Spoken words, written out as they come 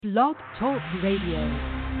Blog Talk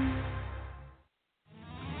Radio.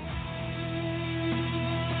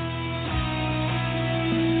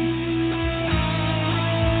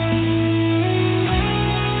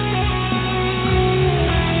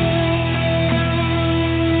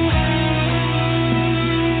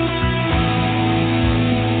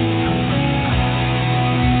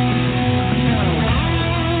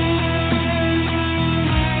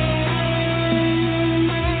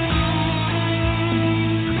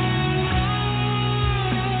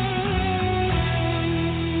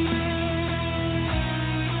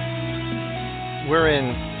 We're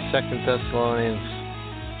in 2 Thessalonians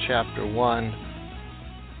chapter 1,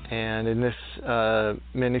 and in this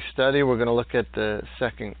mini-study we're going to look at the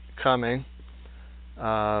second coming.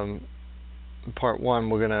 In part 1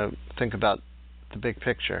 we're going to think about the big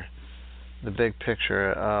picture. Let's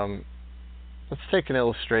take an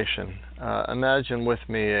illustration. Imagine with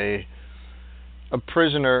me a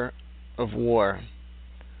prisoner of war.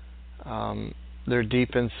 They're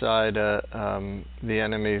deep inside the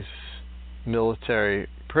enemy's military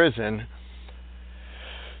prison,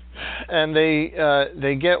 and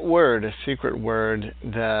they get word, a secret word,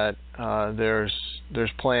 that there's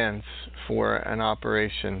plans for an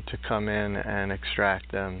operation to come in and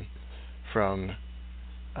extract them from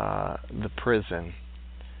the prison.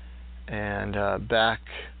 And back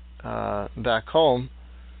home,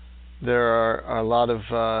 there are a lot of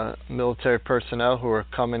military personnel who are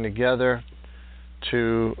coming together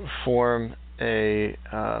to form a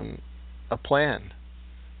plan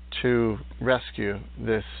to rescue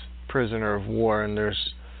this prisoner of war, and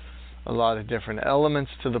there's a lot of different elements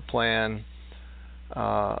to the plan,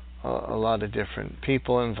 a lot of different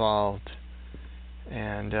people involved,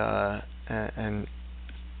 and the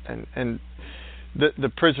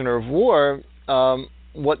prisoner of war.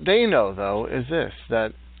 What they know, though, is this: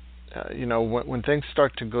 that when things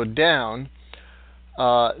start to go down,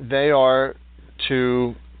 they are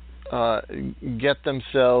to get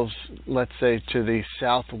themselves, let's say, to the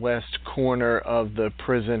southwest corner of the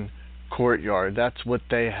prison courtyard. That's what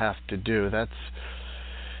they have to do.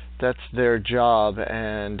 That's their job.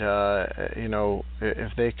 And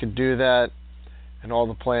if they could do that, and all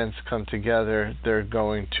the plans come together, they're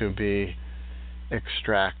going to be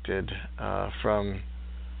extracted from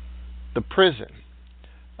the prison.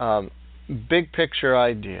 Big picture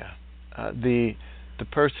idea. The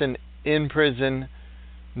person in prison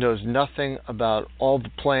knows nothing about all the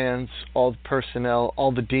plans, all the personnel,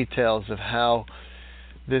 all the details of how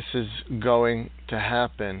this is going to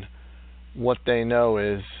happen. What they know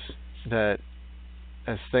is that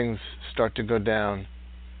as things start to go down,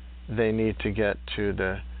 they need to get to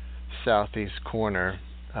the southeast corner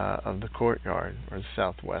of the courtyard, or the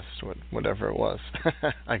southwest, whatever it was.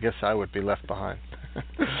 I guess I would be left behind.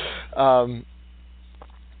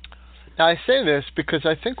 Now, I say this because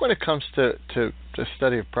I think when it comes to the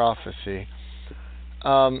study of prophecy,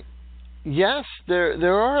 yes,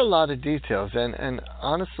 there are a lot of details, and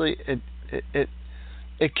honestly, it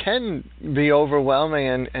can be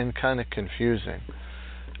overwhelming and kind of confusing.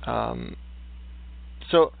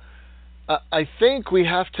 So I think we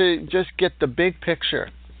have to just get the big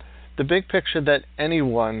picture that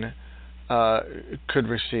anyone could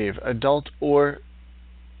receive, adult or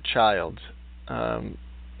child.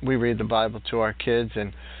 We read the Bible to our kids,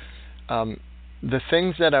 and the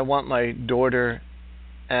things that I want my daughter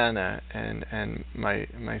Anna and my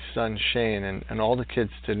son Shane and all the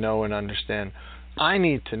kids to know and understand, I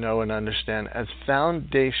need to know and understand as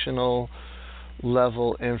foundational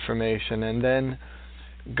level information, and then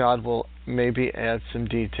God will maybe add some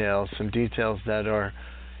details that are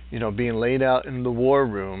being laid out in the war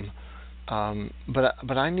room,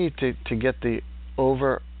 but I need to get the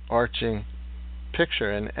overarching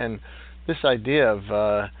picture, and this idea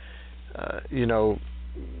of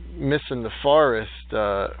missing the forest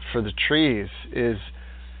for the trees is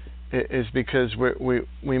because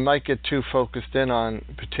we might get too focused in on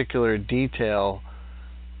particular detail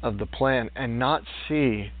of the plan and not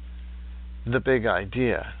see the big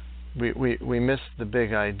idea. We miss the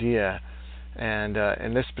big idea, and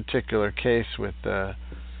in this particular case with the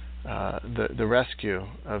rescue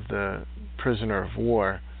of the prisoner of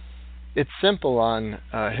war, it's simple on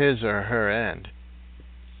his or her end.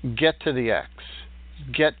 Get to the X.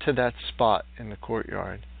 Get to that spot in the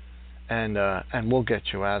courtyard, and we'll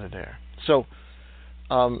get you out of there. So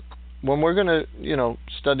when we're going to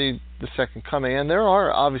study the second coming, and there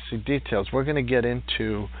are obviously details, we're going to get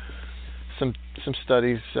into some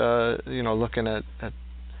studies, looking at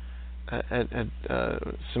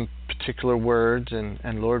some particular words,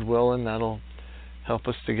 and Lord willing, that'll help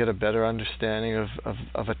us to get a better understanding of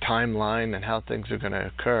a timeline and how things are going to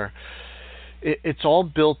occur. It's all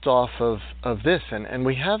built off of this, and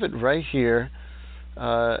we have it right here.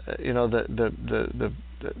 The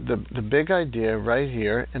big idea right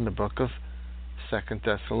here in the book of 2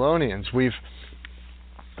 Thessalonians. We've,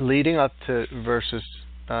 leading up to verses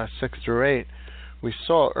 6 through 8, we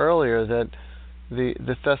saw earlier that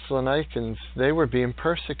the Thessalonians, they were being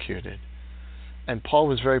persecuted, and Paul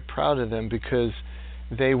was very proud of them because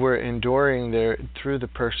they were enduring through the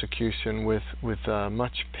persecution with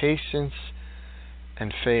much patience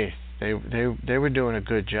and faith. They were doing a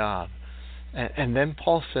good job. And then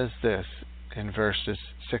Paul says this in verses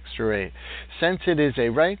 6 through 8. Since it is a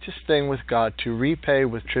righteous thing with God to repay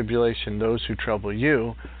with tribulation those who trouble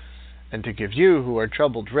you, and to give you who are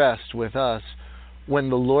troubled rest with us, when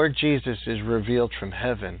the Lord Jesus is revealed from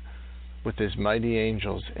heaven with his mighty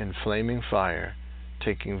angels in flaming fire,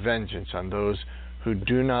 taking vengeance on those who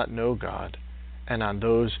do not know God, and on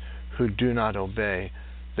those who do not obey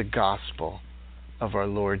the gospel of our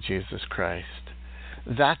Lord Jesus Christ.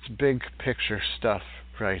 That's big picture stuff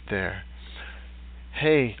right there.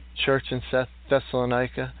 Hey, church in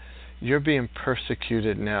Thessalonica, you're being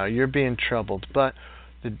persecuted now. You're being troubled. But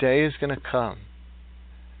the day is going to come.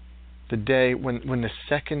 The day when the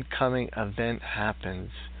second coming event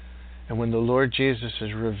happens, and when the Lord Jesus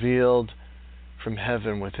is revealed from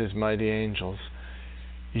heaven with his mighty angels,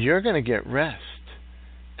 you're going to get rest.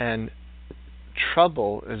 And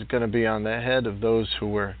trouble is going to be on the head of those who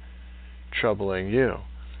were troubling you.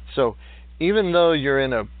 So even though you're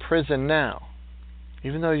in a prison now,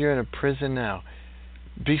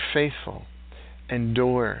 be faithful,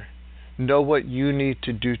 endure, know what you need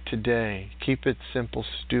to do today. Keep it simple,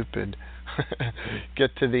 stupid.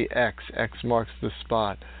 Get to the X. X marks the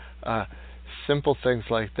spot. Simple things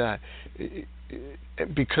like that.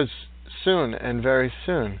 Because soon, and very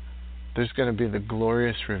soon, there's going to be the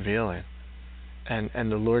glorious revealing.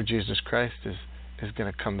 And the Lord Jesus Christ is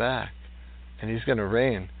going to come back. And he's going to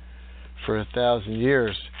reign for 1,000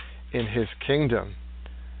 years in his kingdom.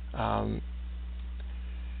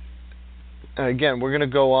 Again, we're going to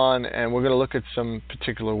go on and we're going to look at some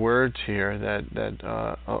particular words here that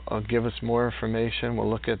will give us more information. We'll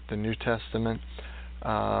look at the New Testament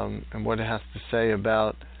and what it has to say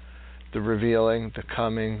about the revealing, the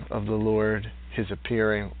coming of the Lord, his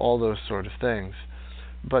appearing, all those sort of things.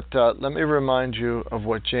 But let me remind you of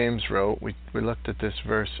what James wrote. We looked at this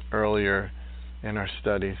verse earlier in our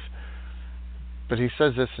studies. But he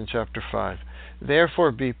says this in chapter 5.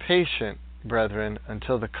 Therefore be patient, brethren,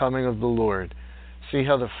 until the coming of the Lord. See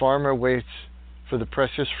how the farmer waits for the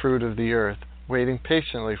precious fruit of the earth, waiting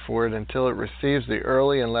patiently for it until it receives the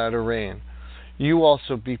early and latter rain. You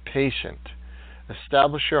also be patient.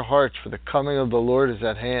 Establish your hearts, for the coming of the Lord is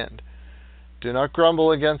at hand. Do not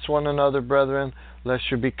grumble against one another, brethren, lest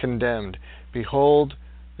you be condemned. Behold,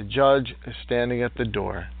 the judge is standing at the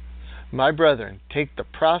door. My brethren, take the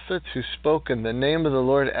prophets who spoke in the name of the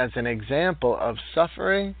Lord as an example of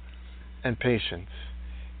suffering and patience.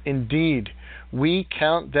 Indeed, we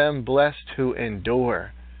count them blessed who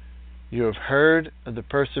endure. You have heard of the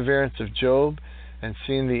perseverance of Job and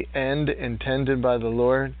seen the end intended by the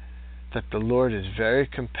Lord, that the Lord is very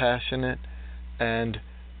compassionate and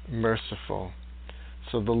merciful.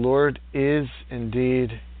 So the Lord is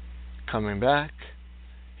indeed coming back.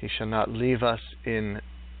 He shall not leave us in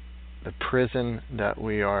the prison that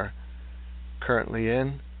we are currently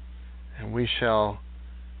in, and we shall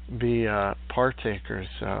be partakers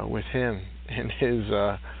with him in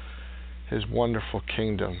his wonderful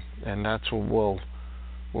kingdom. And that's what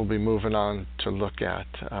we'll be moving on to look at,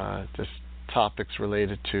 just topics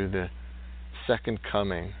related to the second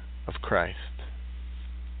coming of Christ.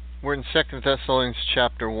 We're in 2 Thessalonians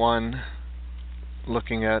chapter 1,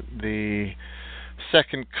 looking at the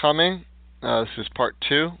second coming. This is part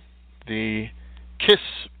 2. The KISS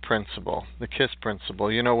principle. The KISS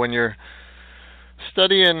principle. You know, when you're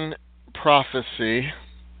studying prophecy,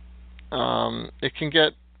 it can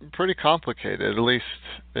get pretty complicated. At least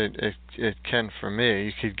it can for me.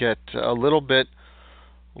 You could get a little bit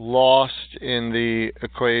lost in the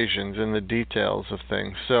equations, in the details of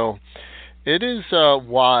things. So it is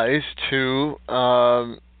wise to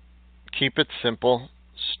keep it simple,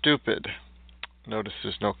 stupid. Notice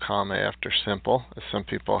there's no comma after simple, as some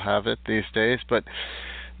people have it these days. But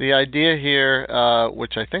the idea here,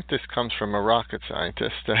 which I think this comes from a rocket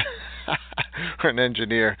scientist or an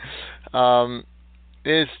engineer,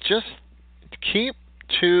 is just keep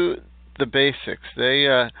to the basics. They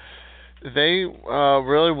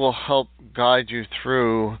really will help guide you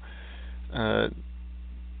through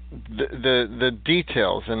the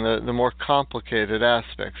details and the more complicated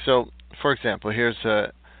aspects. So, for example, here's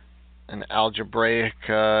an algebraic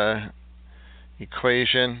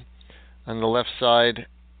equation. On the left side,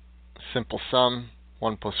 simple sum,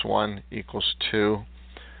 1 plus 1 equals 2.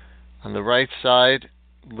 On the right side,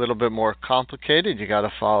 a little bit more complicated. You got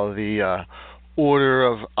to follow the order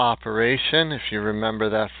of operation, if you remember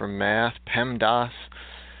that from math, PEMDAS.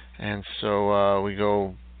 And so we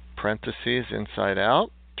go parentheses inside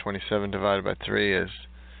out. 27 divided by 3 is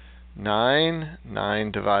 9.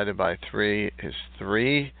 9 divided by 3 is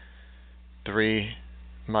 3. 3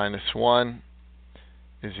 minus 1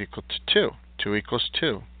 is equal to 2. 2 equals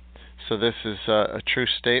 2. So this is a true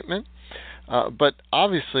statement. But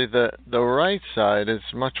obviously the right side is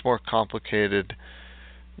much more complicated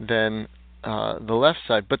than the left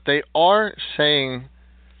side. But they are saying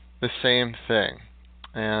the same thing.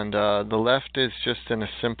 And the left is just in a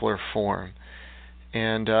simpler form.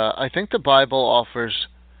 And I think the Bible offers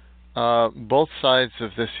both sides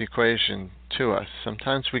of this equation to us.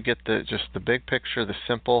 Sometimes we get just the big picture, the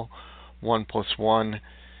simple 1 plus 1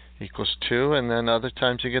 equals 2, and then other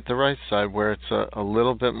times you get the right side where it's a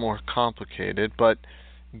little bit more complicated, but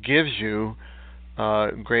gives you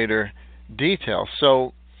greater detail.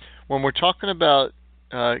 So when we're talking about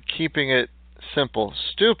keeping it simple,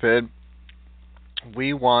 stupid,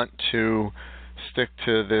 we want to stick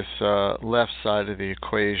to this left side of the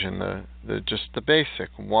equation, just the basic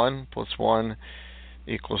 1 plus 1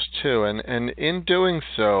 equals 2, and in doing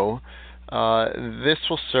so, this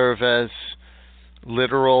will serve as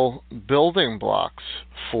literal building blocks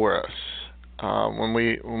for us. When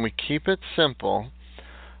we keep it simple,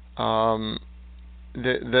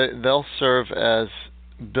 they'll serve as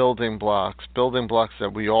building blocks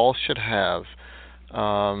that we all should have,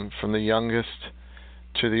 from the youngest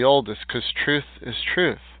to the oldest, because truth is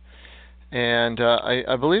truth. And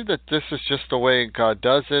I believe that this is just the way God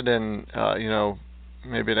does it, and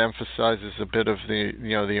maybe it emphasizes a bit of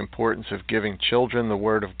the importance of giving children the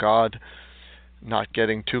Word of God, not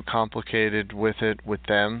getting too complicated with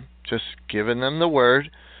them, just giving them the Word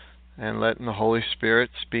and letting the Holy Spirit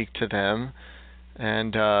speak to them.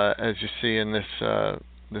 And as you see in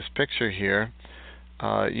this picture here,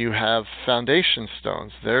 you have foundation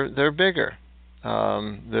stones. They're bigger.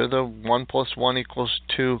 They're the 1 plus 1 equals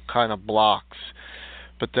 2 kind of blocks.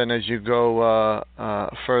 But then as you go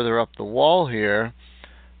further up the wall here,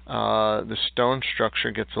 the stone structure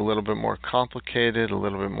gets a little bit more complicated, a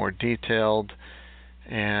little bit more detailed,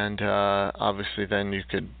 and obviously then you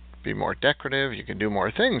could be more decorative. You can do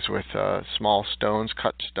more things with small stones,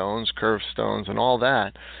 cut stones, curved stones, and all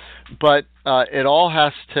that. But it all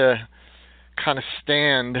has to kind of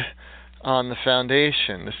stand on the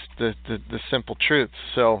foundation, the simple truths.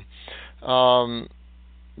 So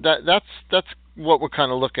that's what we're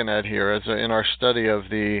kind of looking at here in our study of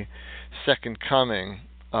the Second Coming.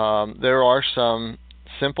 There are some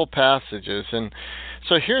simple passages, and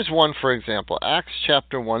so here's one, for example, Acts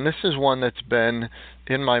chapter 1. This is one that's been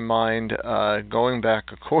in my mind going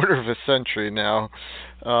back a quarter of a century now,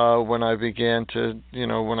 when I began to,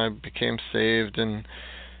 when I became saved and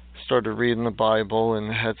started reading the Bible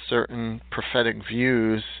and had certain prophetic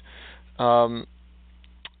views.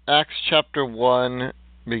 Acts chapter 1,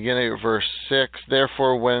 beginning at verse 6,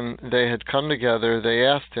 Therefore when they had come together, they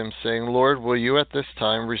asked him, saying, Lord, will you at this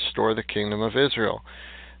time restore the kingdom of Israel?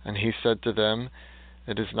 And he said to them,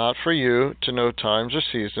 It is not for you to know times or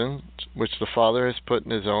seasons, which the Father has put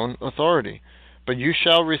in his own authority. But you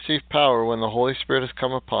shall receive power when the Holy Spirit has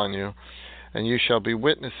come upon you, and you shall be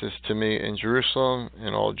witnesses to me in Jerusalem,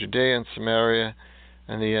 in all Judea and Samaria,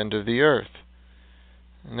 and the end of the earth.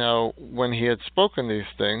 Now, when he had spoken these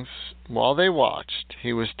things, while they watched,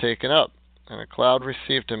 he was taken up, and a cloud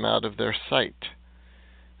received him out of their sight.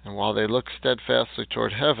 And while they looked steadfastly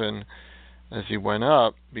toward heaven, as he went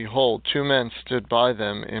up, behold, 2 men stood by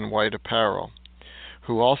them in white apparel,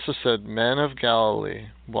 who also said, Men of Galilee,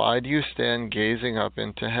 why do you stand gazing up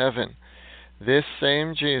into heaven? This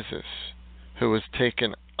same Jesus, who was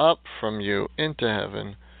taken up from you into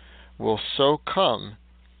heaven, will so come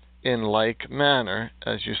in like manner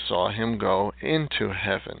as you saw him go into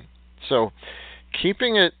heaven. So,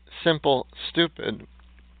 keeping it simple, stupid,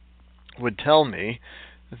 would tell me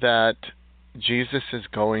that Jesus is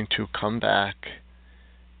going to come back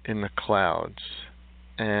in the clouds,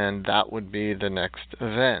 and that would be the next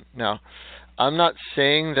event. Now, I'm not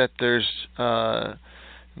saying that there's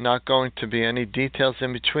not going to be any details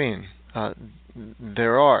in between.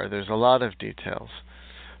 There's a lot of details.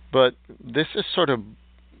 But this is sort of,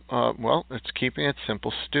 it's keeping it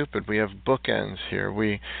simple, stupid. We have bookends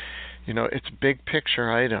here. It's big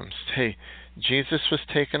picture items. Hey, Jesus was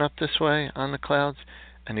taken up this way on the clouds,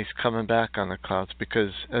 and he's coming back on the clouds,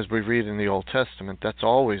 because as we read in the Old Testament, that's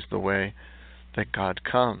always the way that God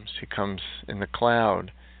comes. He comes in the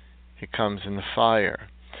cloud. He comes in the fire.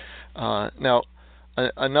 Now,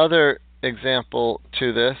 another example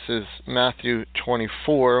to this is Matthew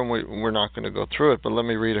 24, and we're not going to go through it, but let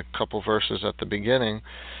me read a couple verses at the beginning.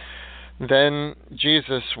 Then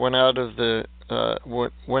Jesus went out and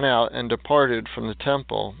departed from the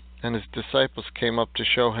temple, and his disciples came up to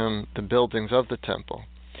show him the buildings of the temple.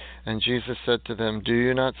 And Jesus said to them, "Do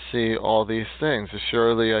you not see all these things?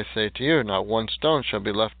 Assuredly I say to you, not one stone shall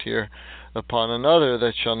be left here upon another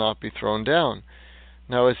that shall not be thrown down."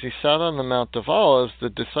 Now as he sat on the Mount of Olives, the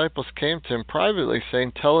disciples came to him privately,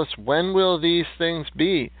 saying, "Tell us, when will these things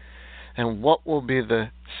be? And what will be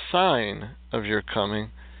the sign of your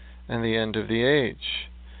coming and the end of the age?"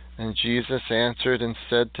 And Jesus answered and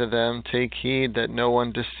said to them, "Take heed that no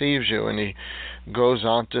one deceives you." And he goes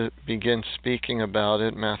on to begin speaking about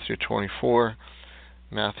it, Matthew 24,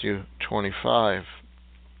 Matthew 25.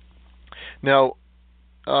 Now,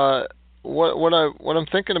 what I'm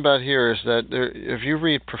thinking about here is that if you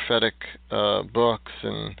read prophetic books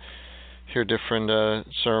and hear different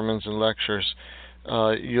sermons and lectures,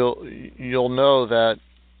 you'll know that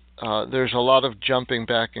there's a lot of jumping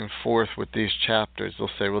back and forth with these chapters. They'll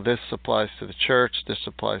say, well, this applies to the church, this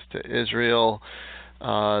applies to Israel,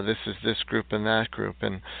 this is this group and that group.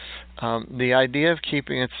 And the idea of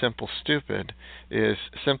keeping it simple stupid is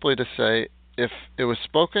simply to say, if it was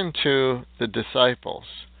spoken to the disciples,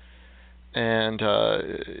 and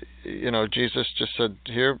Jesus just said,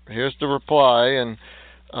 here's the reply, and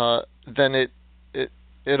then it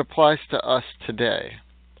applies to us today,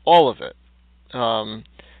 all of it.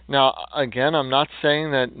 Now, again, I'm not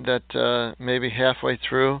saying that maybe halfway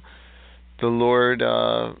through the Lord,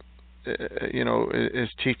 is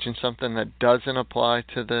teaching something that doesn't apply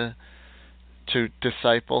to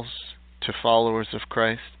disciples, to followers of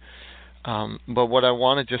Christ. But what I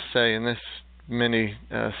want to just say in this mini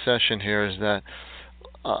session here is that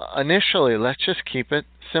initially, let's just keep it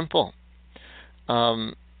simple.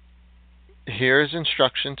 Here's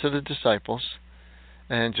instruction to the disciples.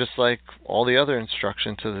 And just like all the other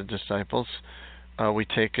instruction to the disciples, we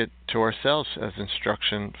take it to ourselves as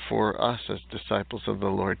instruction for us as disciples of the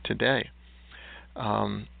Lord today.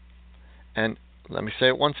 And let me say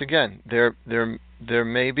it once again, there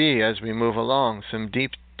may be, as we move along, some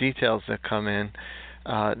deep details that come in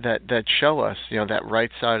that show us, that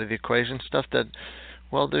right side of the equation stuff that,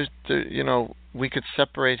 well, we could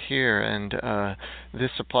separate here, and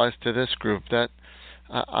this applies to this group. That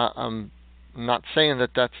I'm not saying that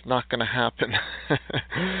that's not going to happen.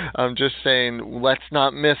 I'm just saying let's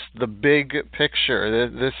not miss the big picture.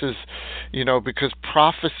 This is, because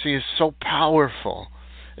prophecy is so powerful.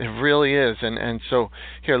 It really is. And so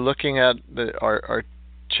here, looking at our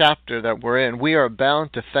chapter that we're in, we are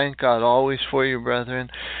bound to thank God always for you, brethren,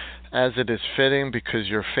 as it is fitting, because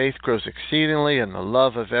your faith grows exceedingly, and the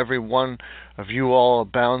love of every one of you all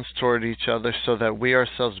abounds toward each other, so that we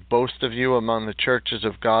ourselves boast of you among the churches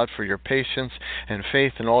of God for your patience and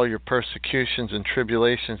faith in all your persecutions and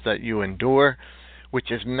tribulations that you endure, which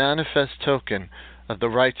is manifest token of the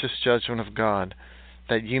righteous judgment of God,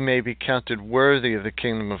 that ye may be counted worthy of the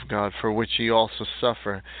kingdom of God, for which ye also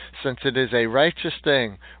suffer, since it is a righteous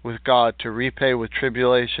thing with God to repay with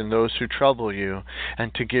tribulation those who trouble you,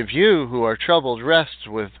 and to give you who are troubled rest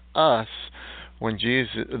with us, when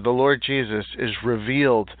the Lord Jesus is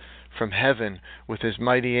revealed from heaven with his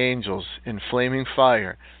mighty angels in flaming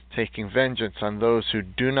fire, taking vengeance on those who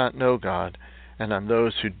do not know God, and on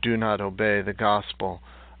those who do not obey the gospel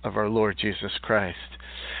of our Lord Jesus Christ.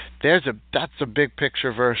 That's a big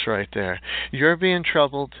picture verse right there. You're being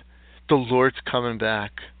troubled, the Lord's coming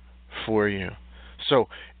back for you. So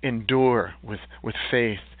endure with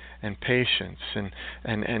faith and patience,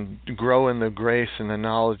 and grow in the grace and the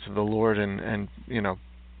knowledge of the Lord, and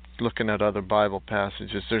looking at other Bible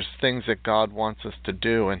passages. There's things that God wants us to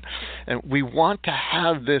do, and we want to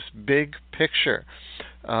have this big picture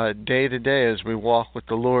day to day as we walk with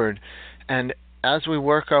the Lord. And as we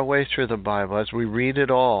work our way through the Bible, as we read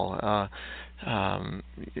it all, from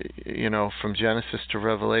Genesis to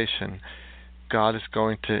Revelation, God is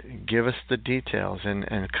going to give us the details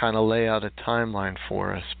and kind of lay out a timeline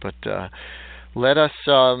for us. But let us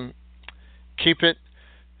keep it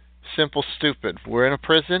simple, stupid. We're in a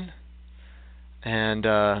prison, and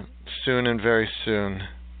soon and very soon,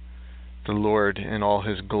 the Lord in all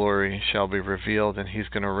his glory shall be revealed, and he's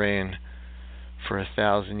going to reign for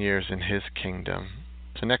 1,000 years in his kingdom.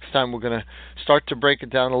 So next time we're going to start to break it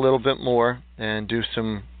down a little bit more and do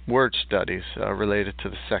some word studies related to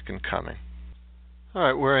the second coming. All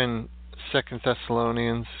right, we're in 2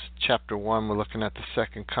 Thessalonians chapter 1. We're looking at the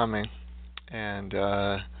second coming. And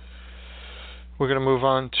we're going to move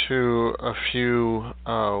on to a few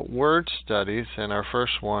word studies. And our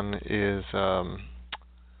first one is the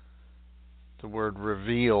word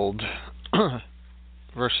revealed.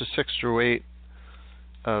 Verses 6 through 8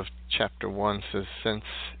 of chapter 1 says, "Since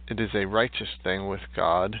it is a righteous thing with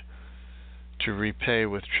God to repay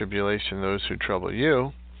with tribulation those who trouble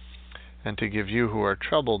you, and to give you who are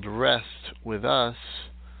troubled rest with us,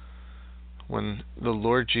 when the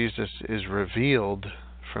Lord Jesus is revealed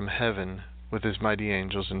from heaven with his mighty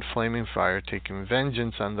angels in flaming fire, taking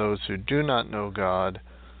vengeance on those who do not know God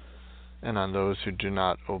and on those who do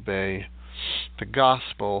not obey the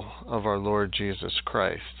gospel of our Lord Jesus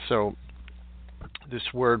Christ." So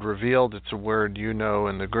this word revealed, it's a word you know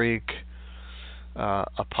in the Greek,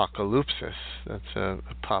 apocalypsis. That's a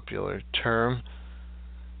popular term.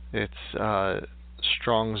 It's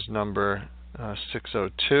Strong's number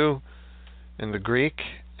 602 in the Greek,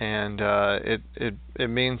 and it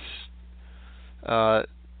means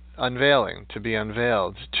unveiling, to be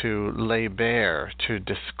unveiled, to lay bare, to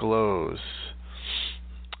disclose.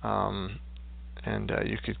 And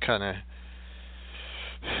you could kind of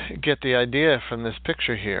get the idea from this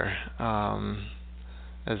picture here.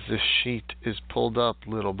 As this sheet is pulled up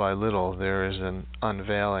little by little, there is an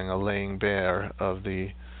unveiling, a laying bare of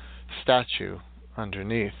the statue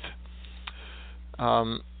underneath.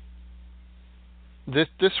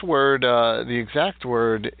 This word, the exact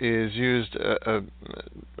word, is used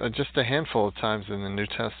just a handful of times in the New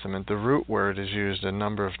Testament. The root word is used a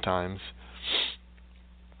number of times.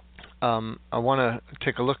 I want to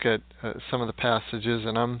take a look at some of the passages,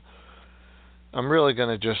 and I'm really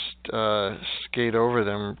going to just skate over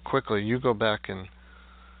them quickly. You go back and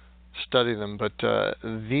study them, but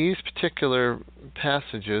these particular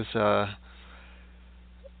passages,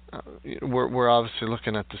 we're obviously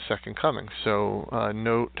looking at the second coming. So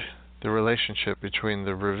note the relationship between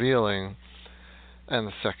the revealing and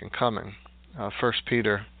the second coming. 1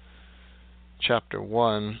 Peter chapter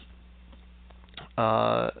 1.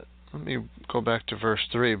 Let me go back to verse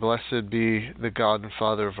 3. "Blessed be the God and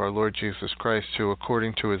Father of our Lord Jesus Christ, who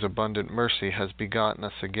according to his abundant mercy has begotten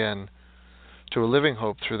us again to a living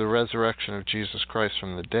hope through the resurrection of Jesus Christ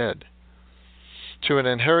from the dead, to an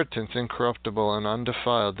inheritance incorruptible and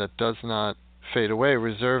undefiled that does not fade away,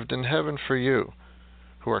 reserved in heaven for you,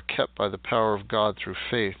 who are kept by the power of God through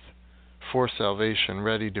faith for salvation,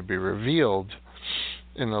 ready to be revealed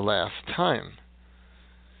in the last time.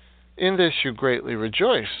 In this you greatly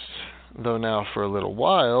rejoice, though now for a little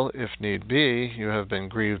while, if need be, you have been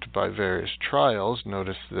grieved by various trials."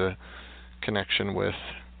 Notice the connection with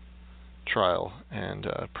trial and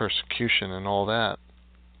persecution and all that.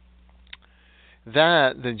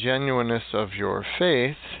 "That the genuineness of your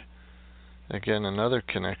faith," again another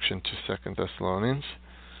connection to 2 Thessalonians,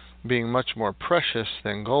 "being much more precious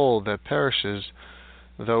than gold that perishes,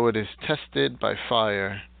 though it is tested by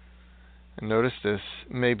fire," and notice this,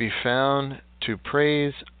 "may be found to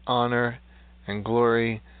praise, honor, and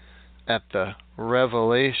glory at the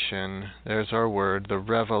revelation," there's our word, the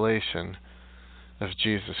revelation of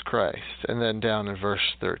Jesus Christ. And then down in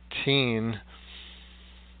verse 13,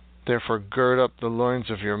 "Therefore gird up the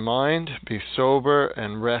loins of your mind, be sober,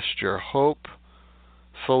 and rest your hope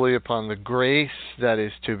fully upon the grace that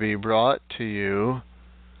is to be brought to you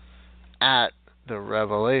at the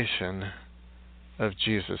revelation of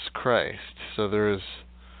Jesus Christ." So there is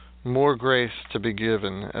more grace to be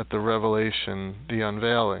given at the revelation, the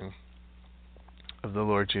unveiling of the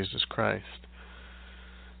Lord Jesus Christ.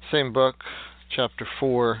 Same book, chapter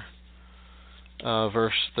 4,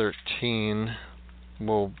 verse 13.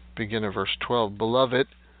 We'll begin at verse 12. "Beloved,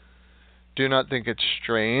 do not think it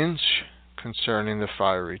strange concerning the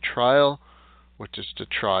fiery trial, which is to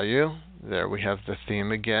try you." There we have the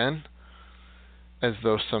theme again. "As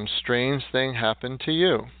though some strange thing happened to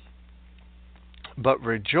you. But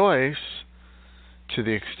rejoice to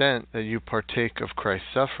the extent that you partake of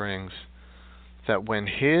Christ's sufferings, that when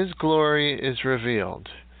his glory is revealed,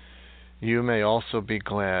 you may also be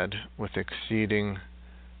glad with exceeding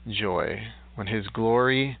joy." When his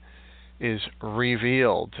glory is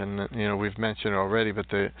revealed, and we've mentioned it already, but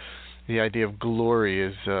the idea of glory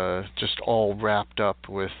is just all wrapped up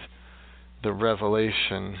with the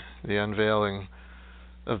revelation, the unveiling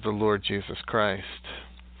of the Lord Jesus Christ.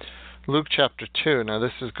 Luke chapter 2. Now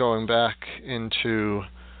this is going back into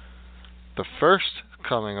the first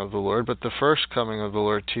coming of the Lord, but the first coming of the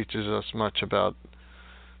Lord teaches us much about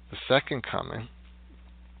the second coming.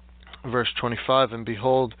 Verse 25, "And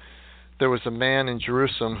behold, there was a man in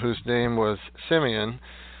Jerusalem whose name was Simeon,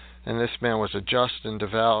 And this man was a just and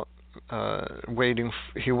devout,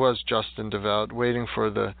 he was just and devout, waiting for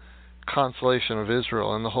the consolation of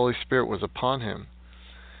Israel, and the Holy Spirit was upon him.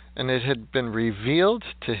 And it had been revealed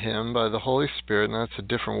to him by the Holy Spirit, and that's a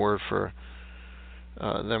different word for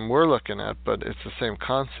than we're looking at, but it's the same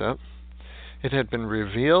concept. It had been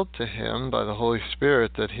revealed to him by the Holy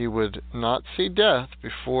Spirit that he would not see death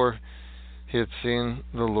before he had seen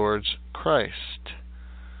the Lord's Christ.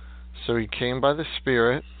 So he came by the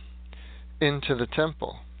Spirit into the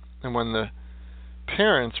temple. And when the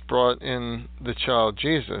parents brought in the child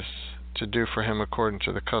Jesus to do for him according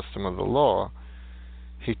to the custom of the law,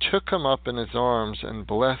 he took him up in his arms and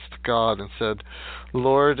blessed God and said,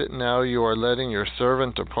 Lord, now you are letting your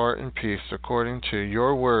servant depart in peace according to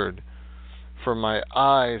your word. For my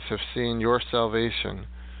eyes have seen your salvation,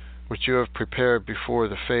 which you have prepared before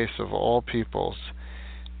the face of all peoples,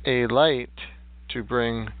 a light to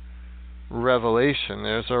bring revelation,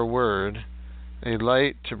 there's our word, a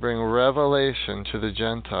light to bring revelation to the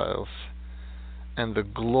Gentiles, and the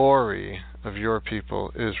glory of your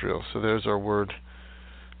people Israel. So there's our word,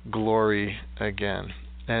 glory, again.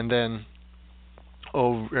 And then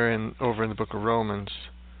over in the book of Romans,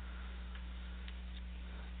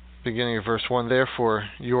 beginning of verse 1, therefore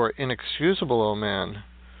you are inexcusable, O man,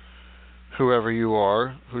 whoever you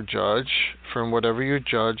are, who judge. From whatever you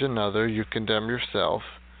judge another, you condemn yourself.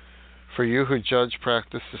 For you who judge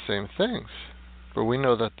practice the same things. But we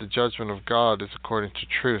know that the judgment of God is according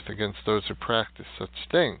to truth against those who practice such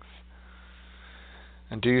things.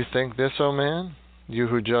 And do you think this, O man, you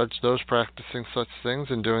who judge those practicing such things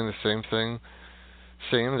and doing the same thing,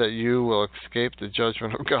 saying that you will escape the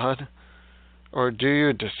judgment of God? Or do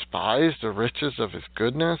you despise the riches of his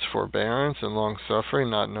goodness, forbearance, and long-suffering,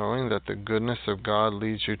 not knowing that the goodness of God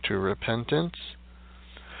leads you to repentance?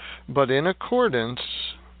 But in accordance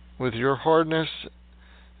with your hardness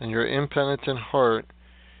and your impenitent heart,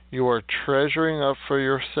 you are treasuring up for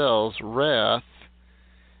yourselves wrath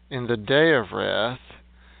in the day of wrath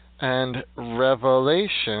and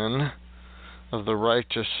revelation of the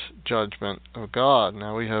righteous judgment of God.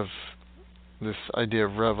 Now we have this idea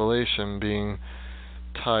of revelation being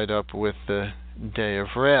tied up with the day of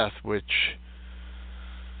wrath, which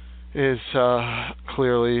is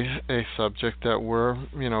clearly a subject that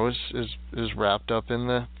is wrapped up in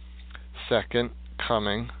the second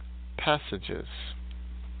coming passages.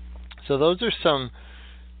 So those are some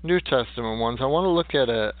New Testament ones. I want to look at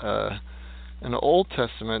an Old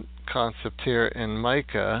Testament concept here in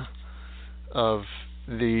Micah of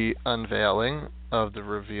the unveiling, of the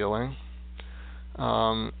revealing.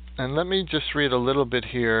 And let me just read a little bit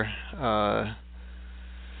here.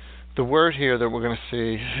 The word here that we're going to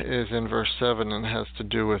see is in verse 7 and has to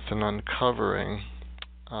do with an uncovering.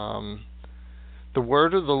 The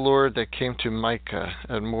word of the Lord that came to Micah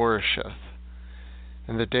at Moresheth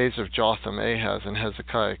in the days of Jotham, Ahaz, and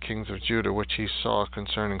Hezekiah, kings of Judah, which he saw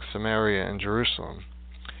concerning Samaria and Jerusalem.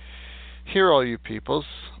 Hear, all you peoples,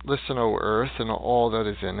 listen, O earth, and all that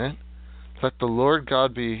is in it. Let the Lord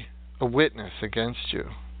God be a witness against you,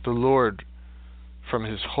 the Lord from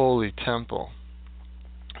his holy temple.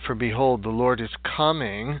 For behold, the Lord is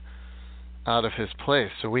coming out of his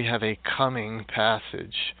place. So we have a coming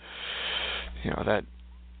passage. That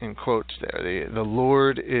in quotes there. The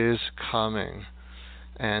Lord is coming.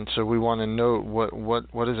 And so we want to note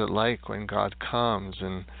what is it like when God comes.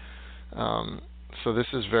 And so this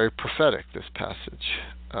is very prophetic, this passage.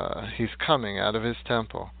 He's coming out of his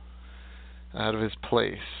temple, out of his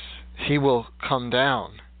place. He will come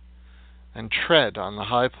down and tread on the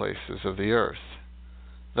high places of the earth.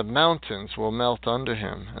 The mountains will melt under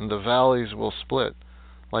him, and the valleys will split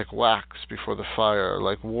like wax before the fire,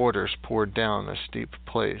 like waters poured down a steep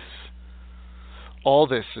place. All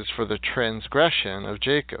this is for the transgression of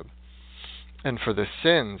Jacob, and for the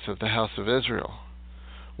sins of the house of Israel.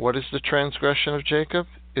 What is the transgression of Jacob?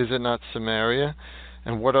 Is it not Samaria?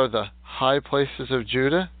 And what are the high places of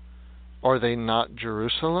Judah? Are they not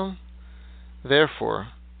Jerusalem? Therefore,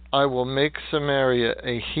 I will make Samaria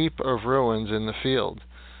a heap of ruins in the field,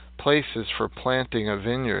 places for planting a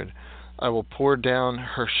vineyard. I will pour down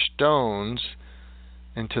her stones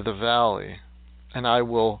into the valley, and I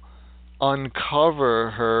will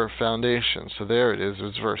uncover her foundation. So there it is. It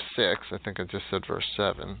was verse 6. I think I just said verse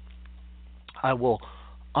 7. I will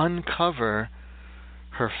uncover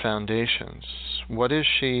her foundations. What is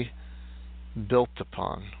she built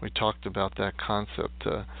upon? We talked about that concept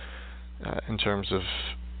in terms of,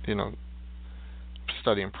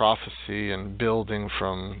 studying prophecy and building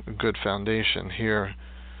from a good foundation. Here,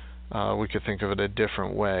 we could think of it a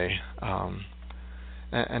different way.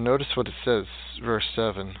 And notice what it says, verse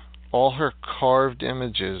 7. All her carved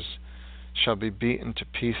images shall be beaten to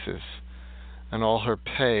pieces, and all her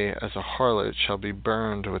pay as a harlot shall be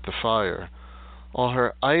burned with the fire. All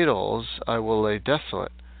her idols I will lay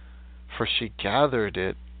desolate, for she gathered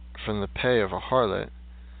it from the pay of a harlot,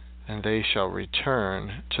 and they shall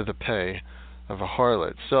return to the pay of a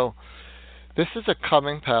harlot. So this is a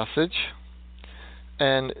coming passage,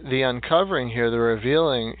 and the uncovering here, the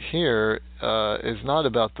revealing here, is not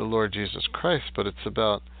about the Lord Jesus Christ, but it's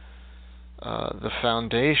about the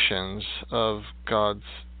foundations of God's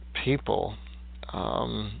people.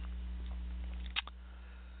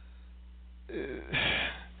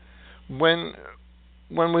 When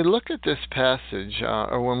we look at this passage,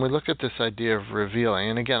 or when we look at this idea of revealing,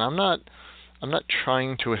 and again, I'm not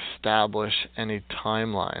trying to establish any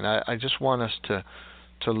timeline. I just want us to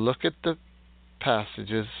look at the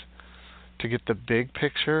passages to get the big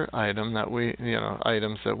picture items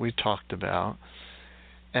that we talked about.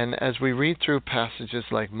 And as we read through passages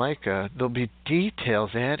like Micah, there'll be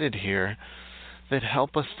details added here that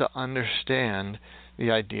help us to understand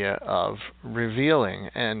the idea of revealing.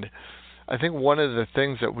 And I think one of the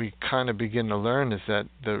things that we kind of begin to learn is that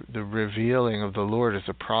the revealing of the Lord is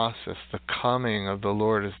a process. The coming of the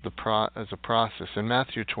Lord is a process. In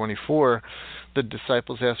Matthew 24, the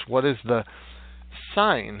disciples ask, "What is the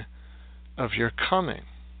sign of your coming?"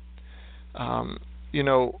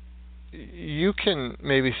 You can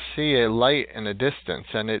maybe see a light in a distance,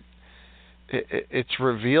 and it's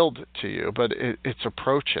revealed to you, but it's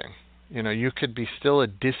approaching. You could be still a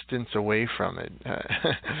distance away from it,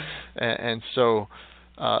 and so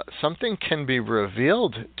something can be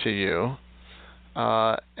revealed to you,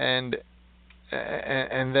 and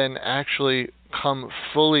then actually come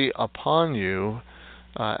fully upon you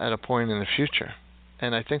at a point in the future.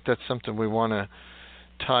 And I think that's something we want to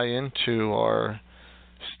tie into our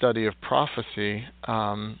study of prophecy,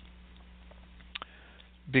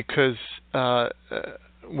 because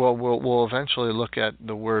we'll eventually look at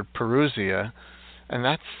the word parousia, and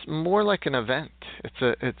that's more like an event.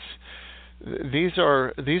 These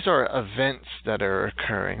are events that are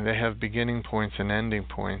occurring. They have beginning points and ending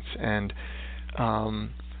points, and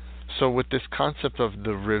so with this concept of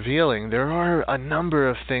the revealing, there are a number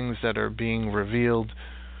of things that are being revealed,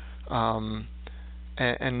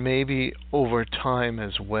 and maybe over time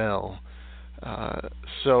as well.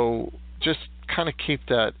 So just kind of keep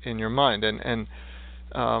that in your mind, and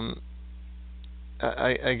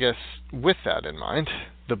I guess with that in mind,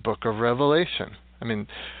 the book of Revelation. I mean,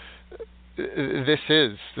 this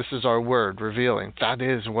is our word, revealing. That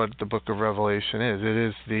is what the book of Revelation is. It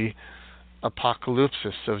is the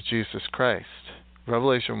apocalypsis of Jesus Christ.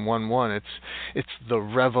 Revelation 1:1. It's the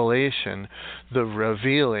revelation, the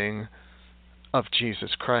revealing of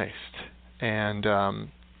Jesus Christ, and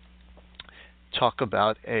talk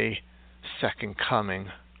about a second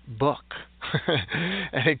coming book.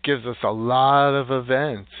 And it gives us a lot of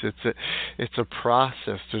events. It's a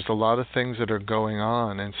process. There's a lot of things that are going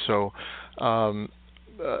on, and so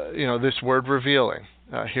this word revealing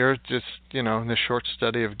here, just in this short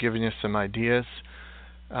study, of giving you some ideas,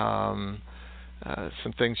 some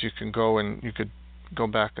things you can you could go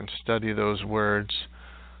back and study those words.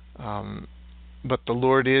 But the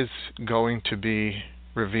Lord is going to be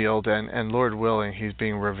revealed, and Lord willing, He's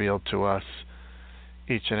being revealed to us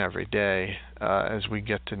each and every day as we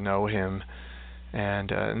get to know Him, and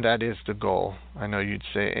that is the goal. I know you'd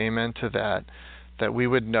say amen to that we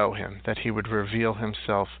would know Him, that He would reveal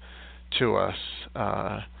Himself to us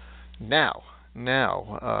now,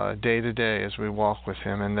 day to day as we walk with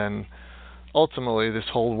Him, and then ultimately this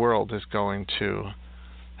whole world is going to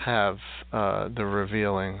have the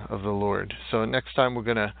revealing of the Lord. So next time we're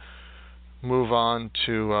going to move on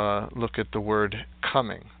to look at the word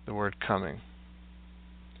coming. The word coming.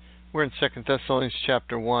 We're in 2 Thessalonians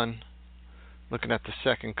chapter 1, looking at the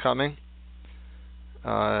second coming.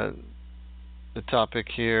 The topic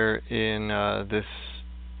here in this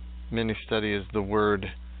mini-study is the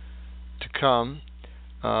word to come.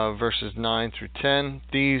 Verses 9 through 10.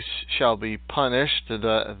 These shall be punished.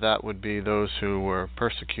 That would be those who were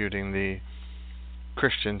persecuting the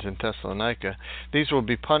Christians in Thessalonica. These will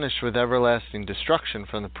be punished with everlasting destruction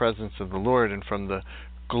from the presence of the Lord and from the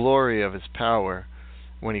glory of His power,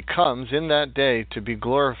 when He comes in that day to be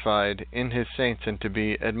glorified in His saints and to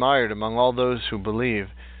be admired among all those who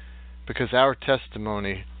believe, because our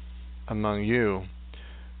testimony among you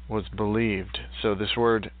was believed. So this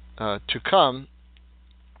word to come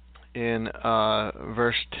in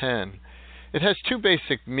verse 10, it has two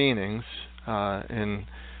basic meanings in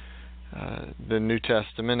the New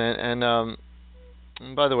Testament, and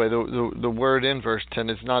And by the way, the word in verse 10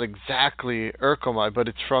 is not exactly erkomai, but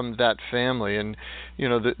it's from that family. And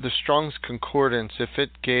the Strong's Concordance, if it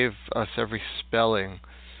gave us every spelling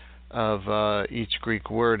of each Greek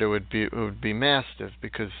word, it would be massive,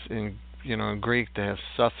 because in Greek they have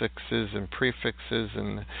suffixes and prefixes,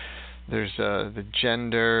 and there's the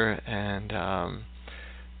gender and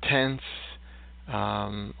tense,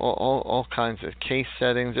 all kinds of case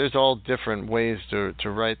settings. There's all different ways to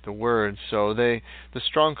write the words. So the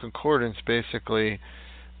Strong Concordance basically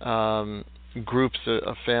groups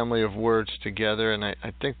a family of words together, and I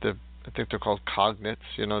think they're called cognates.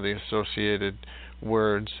 The associated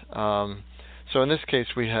words. So in this case,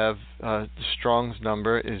 we have the Strong's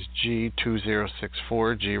number is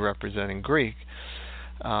G2064, G representing Greek,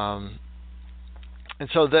 and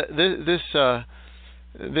so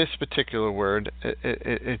this particular word,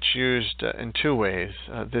 it's used in two ways.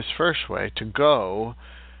 This first way, to go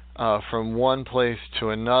from one place to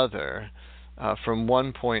another, from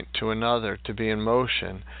one point to another, to be in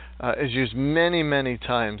motion, is used many, many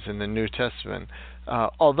times in the New Testament,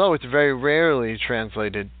 although it's very rarely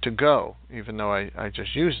translated to go, even though I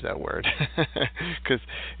just used that word, because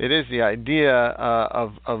it is the idea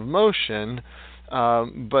of motion,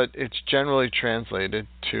 but it's generally translated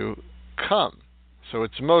to come. So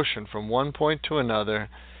it's motion from one point to another,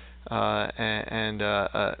 and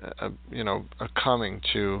a coming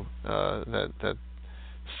to that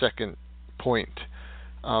second point.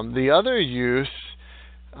 The other use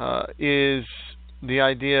is the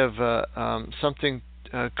idea of something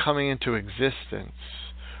coming into existence,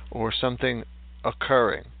 or something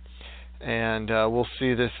occurring, and we'll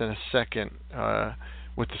see this in a second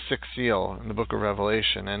with the sixth seal in the book of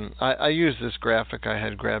Revelation. And I use this graphic. I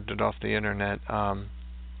had grabbed it off the internet, and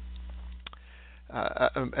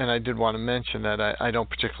I did want to mention that I don't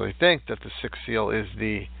particularly think that the sixth seal is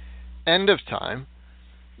the end of time,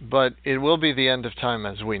 but it will be the end of time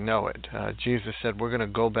as we know it. Jesus said we're going to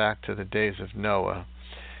go back to the days of Noah,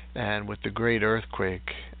 and with the great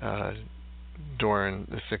earthquake during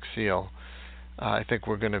the sixth seal, I think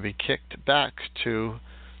we're going to be kicked back to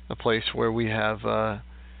a place where we have a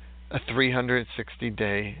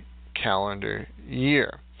 360-day calendar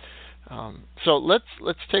year. So let's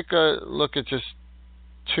take a look at just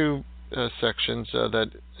two sections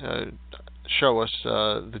that show us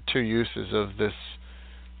the two uses of this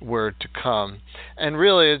word to come. And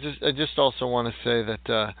really, I just also want to say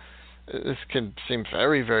that this can seem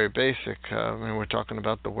very, very basic when we're talking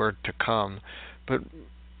about the word to come, but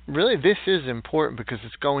really this is important because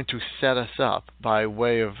it's going to set us up by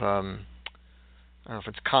way of I don't know if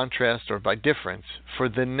it's contrast or by difference for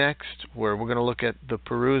the next word. We're going to look at the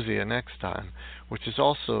Parousia next time, which is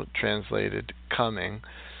also translated coming,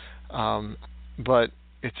 but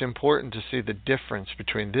it's important to see the difference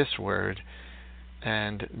between this word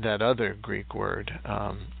and that other Greek word.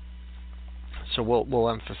 So we'll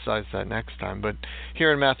emphasize that next time. But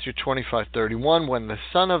here in Matthew 25:31, when the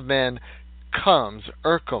Son of Man comes,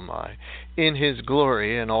 erkomai, in his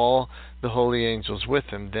glory, and all the holy angels with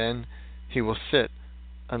him, then he will sit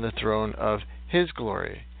on the throne of his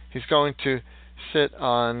glory. He's going to sit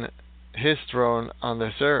on his throne on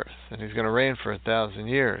this earth, and he's going to reign for 1,000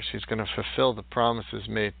 years. He's going to fulfill the promises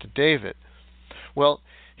made to David. Well,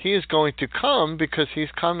 he is going to come because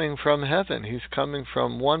he's coming from heaven. He's coming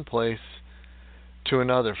from one place to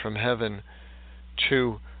another, from heaven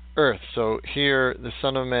to earth. So here the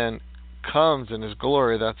Son of Man comes in his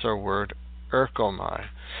glory. That's our word, erkomai.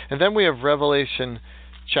 And then we have Revelation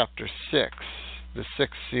chapter 6, the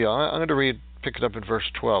sixth seal. I'm going to pick it up in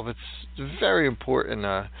verse 12. It's a very important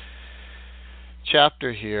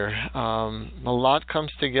chapter here. A lot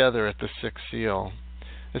comes together at the sixth seal.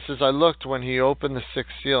 It says, I looked when he opened the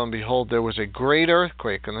sixth seal, and behold, there was a great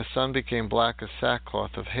earthquake, and the sun became black as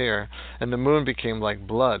sackcloth of hair, and the moon became like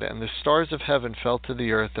blood, and the stars of heaven fell to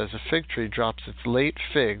the earth as a fig tree drops its late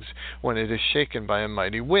figs when it is shaken by a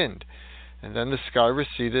mighty wind. And then the sky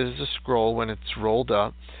receded as a scroll when it's rolled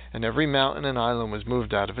up, and every mountain and island was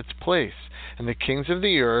moved out of its place. And the kings of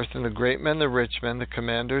the earth, and the great men, the rich men, the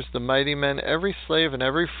commanders, the mighty men, every slave and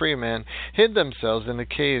every free man, hid themselves in the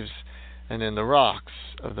caves and in the rocks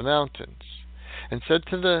of the mountains, and said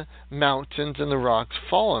to the mountains and the rocks,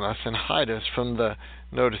 fall on us and hide us from the,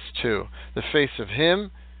 notice too, the face of him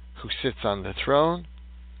who sits on the throne,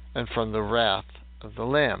 and from the wrath of the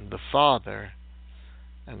Lamb, the Father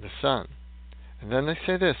and the Son. And then they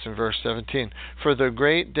say this in verse 17, for the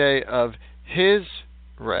great day of his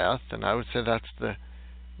wrath, and I would say that's the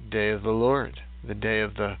day of the Lord, the day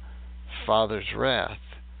of the Father's wrath,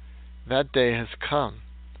 that day has come.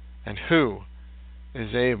 And who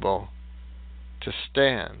is able to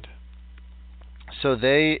stand? So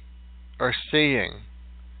they are seeing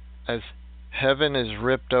as heaven is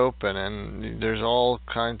ripped open and there's all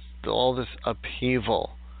this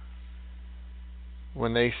upheaval.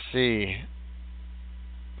 When they see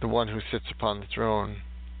the one who sits upon the throne,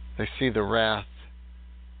 they see the wrath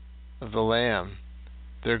of the Lamb,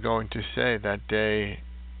 they're going to say that day,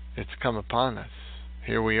 it's come upon us.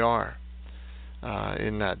 Here we are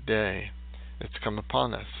in that day. It's come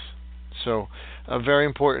upon us. So a very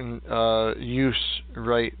important use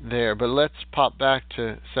right there. But let's pop back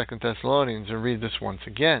to 2 Thessalonians and read this once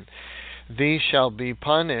again. These shall be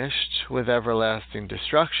punished with everlasting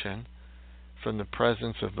destruction from the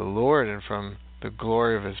presence of the Lord and from the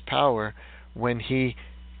glory of his power when he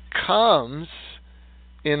comes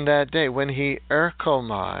in that day, when he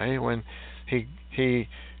erkomai, when he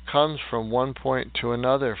comes from one point to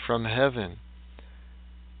another from heaven.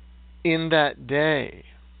 In that day,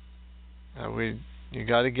 you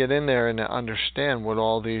got to get in there and understand what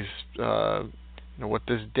all these, what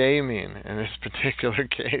this day mean in this particular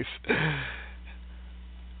case.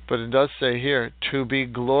 But it does say here, to be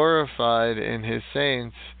glorified in his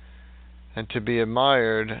saints and to be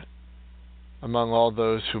admired among all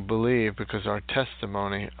those who believe, because our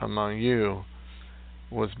testimony among you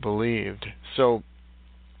was believed. So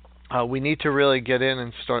we need to really get in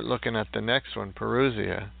and start looking at the next one,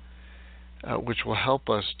 Parousia, which will help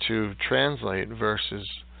us to translate verses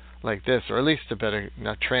like this, or at least to better,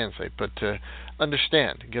 not translate, but to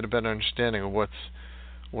understand, get a better understanding of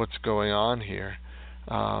what's going on here.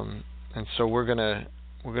 And so we're gonna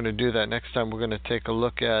do that next time. We're gonna take a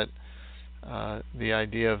look at the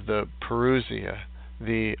idea of the Parousia,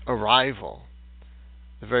 the arrival,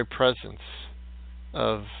 the very presence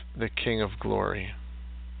of the King of Glory.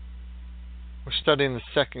 We're studying the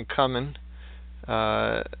second coming.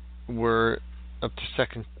 We're up to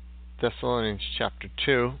 2 Thessalonians chapter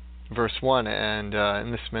 2, verse 1, and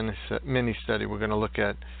in this mini study we're going to look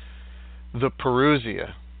at the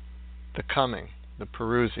Parousia, the coming, the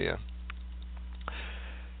Parousia.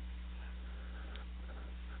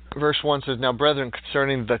 Verse 1 says, Now, brethren,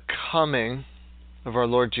 concerning the coming of our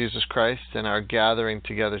Lord Jesus Christ and our gathering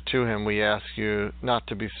together to him, we ask you not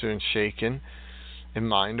to be soon shaken in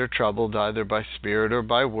mind or troubled, either by spirit or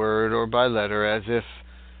by word or by letter, as if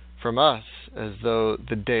from us, as though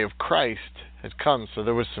the day of Christ had come. So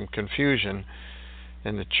there was some confusion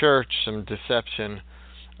in the church, some deception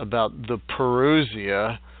about the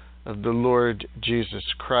Parousia of the Lord Jesus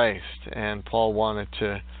Christ. And Paul wanted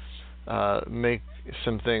to make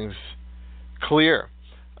some things clear.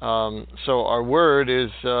 So our word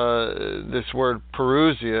is this word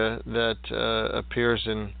Parousia that appears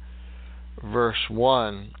in verse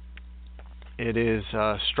 1. It is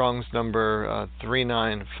Strong's number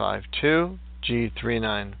 3952,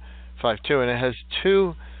 G3952, and it has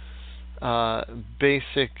two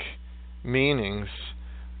basic meanings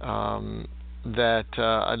that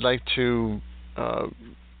I'd like to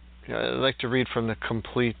read from the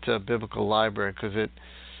complete biblical library, because it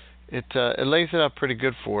lays it out pretty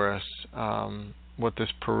good for us, what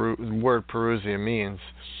this word Parousia means.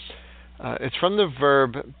 It's from the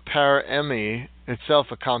verb paremi, itself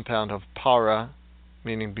a compound of para,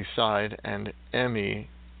 meaning beside, and emi,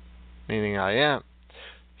 meaning I am.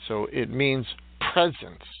 So it means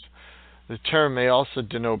presence. The term may also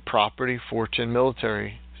denote property, fortune,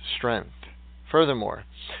 military strength. Furthermore,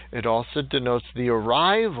 it also denotes the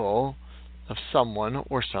arrival of someone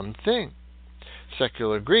or something.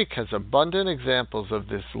 Secular Greek has abundant examples of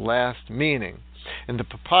this last meaning. In the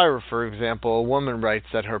Papyrus, for example, a woman writes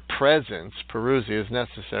that her presence, Parousia, is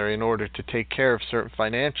necessary in order to take care of certain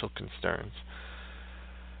financial concerns.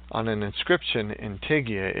 On an inscription in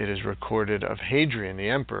Tigea, it is recorded of Hadrian the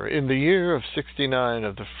emperor in the year of 69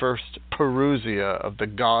 of the first Parousia of the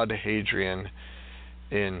god Hadrian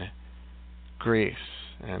in Greece.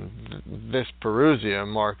 And this Parousia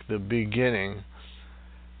marked the beginning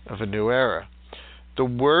of a new era. The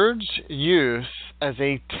word's use as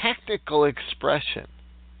a technical expression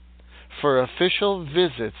for official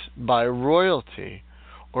visits by royalty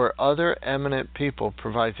or other eminent people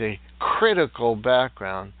provides a critical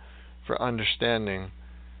background for understanding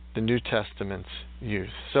the New Testament's use.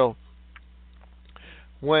 So,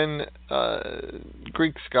 when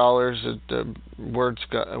Greek scholars,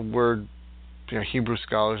 Hebrew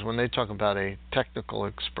scholars, when they talk about a technical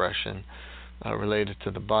expression related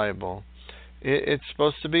to the Bible, it's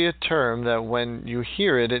supposed to be a term that when you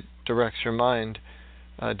hear it, it directs your mind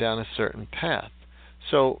down a certain path.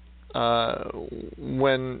 So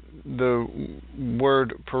when the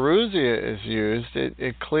word Parousia is used,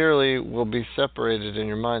 it clearly will be separated in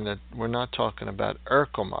your mind that we're not talking about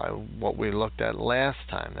erkomai, what we looked at last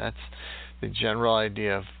time. the general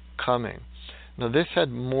idea of coming. Now, this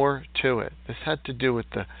had more to it. This had to do with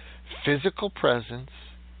the physical presence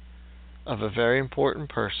of a very important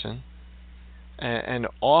person, and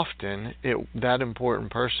often that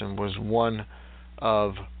important person was one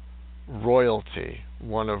of royalty.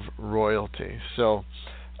 So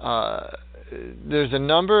there's a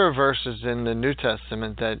number of verses in the New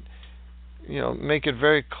Testament that make it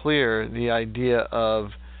very clear the idea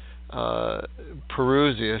of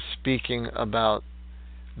Parousia speaking about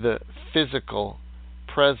the physical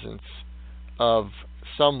presence of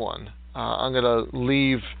someone. I'm going to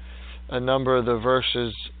leave a number of the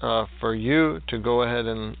verses for you to go ahead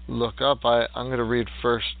and look up. I'm going to read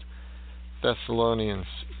 1 Thessalonians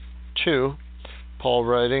 2. Paul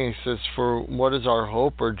writing, he says, "For what is our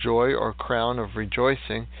hope or joy or crown of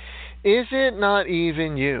rejoicing? Is it not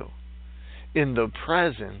even you in the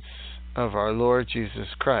presence of our Lord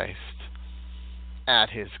Jesus Christ at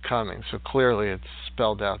his coming?" So clearly it's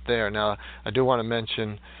spelled out there. Now, I do want to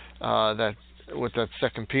mention that with that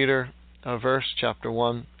 2 Peter verse, chapter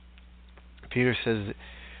 1, Peter says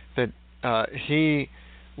that he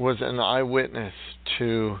was an eyewitness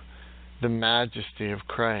to the majesty of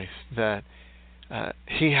Christ, that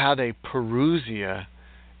he had a Parousia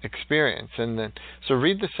experience. And then, so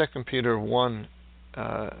read the 2 Peter 1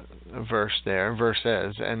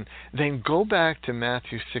 verses, and then go back to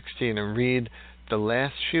Matthew 16 and read the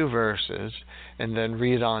last few verses, and then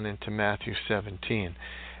read on into Matthew 17.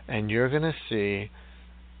 And you're going to see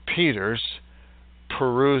Peter's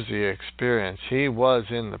Parousia experience. He was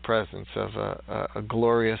in the presence of a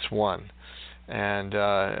glorious one, and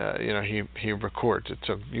he records it.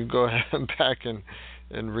 So you go ahead back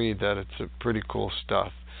and read that. It's pretty cool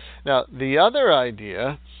stuff. Now, the other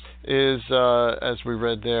idea is, as we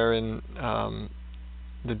read there in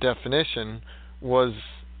the definition, was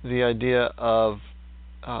the idea of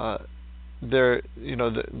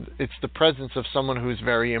it's the presence of someone who's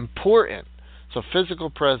very important. So physical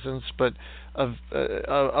presence, but of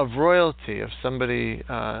royalty, of somebody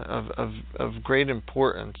of great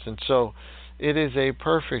importance. And so it is a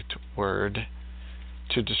perfect word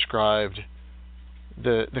to describe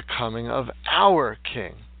the coming of our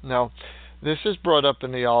King. Now, this is brought up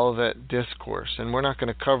in the Olivet Discourse, and we're not going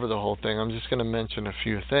to cover the whole thing. I'm just going to mention a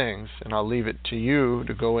few things, and I'll leave it to you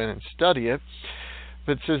to go in and study it.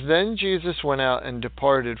 But it says, "Then Jesus went out and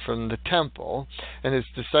departed from the temple, and his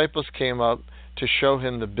disciples came up to show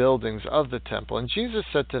him the buildings of the temple. And Jesus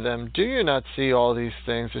said to them, 'Do you not see all these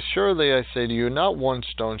things? Assuredly I say to you, not one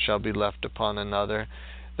stone shall be left upon another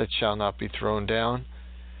that shall not be thrown down.'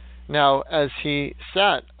 Now, as he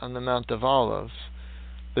sat on the Mount of Olives,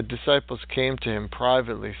 the disciples came to him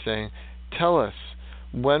privately, saying, 'Tell us,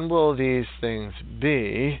 when will these things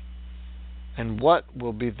be? And what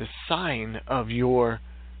will be the sign of your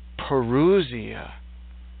Parousia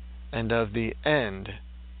and of the end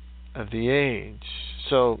of the age?'"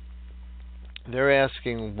 So they're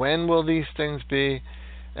asking, when will these things be,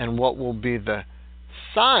 and what will be the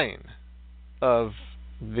sign of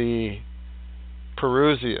the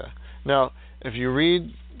Parousia? Now, if you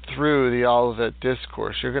read through the Olivet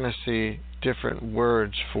Discourse, you're going to see different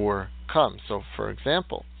words for come. So, for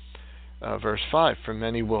example, verse 5, "For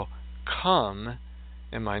many will come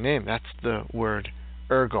in my name." That's the word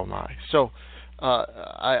ergomai. So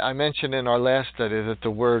I mentioned in our last study that the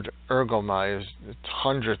word ergomai is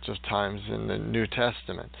hundreds of times in the New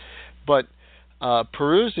Testament. But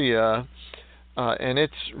Parousia and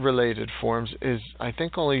its related forms is, I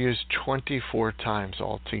think, only used 24 times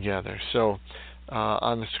altogether. So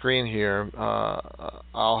on the screen here,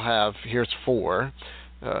 I'll have, here's 4.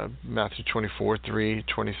 Matthew 24, 3,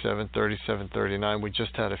 27, 37, 39. We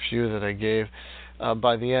just had a few that I gave.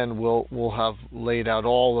 By the end, we'll have laid out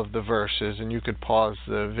all of the verses, and you could pause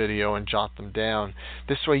the video and jot them down.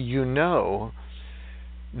 This way you know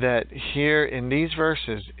that here in these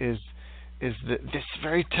verses is this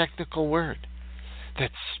very technical word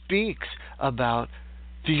that speaks about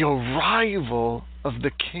the arrival of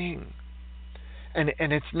the King. And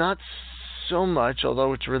it's not so much,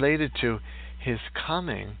 although it's related to his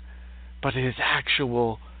coming, but his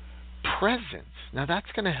actual presence. Now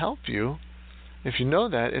that's going to help you. If you know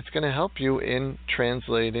that, it's going to help you in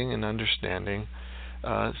translating and understanding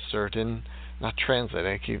certain, not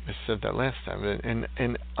translating, I said that last time,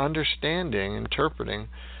 in understanding, interpreting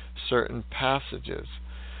certain passages.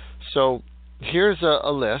 So here's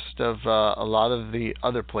a list of a lot of the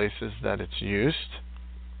other places that it's used.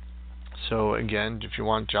 So again, if you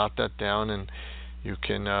want, jot that down, and you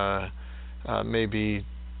can maybe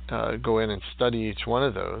go in and study each one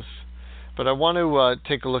of those. But I want to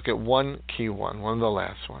take a look at one key one of the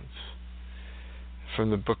last ones. from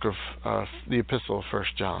the book of the Epistle of 1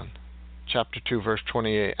 John, chapter 2, verse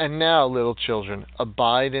 28. And now, little children,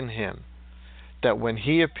 abide in him, that when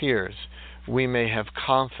he appears, we may have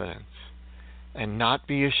confidence and not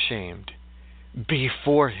be ashamed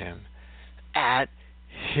before him at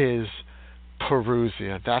his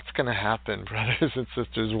parousia. That's going to happen, brothers and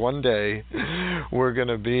sisters. One day, we're going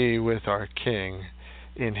to be with our King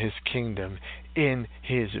in his kingdom, in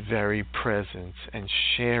his very presence, and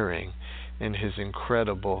sharing in his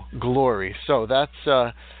incredible glory. So that's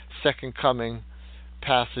second coming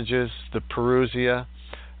passages, the parousia.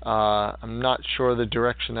 I'm not sure the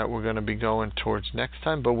direction that we're going to be going towards next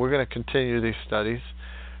time, but we're going to continue these studies.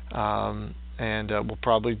 And we'll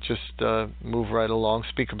probably just move right along,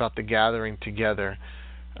 speak about the gathering together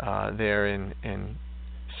there in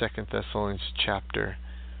 2 Thessalonians chapter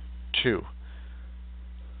 2.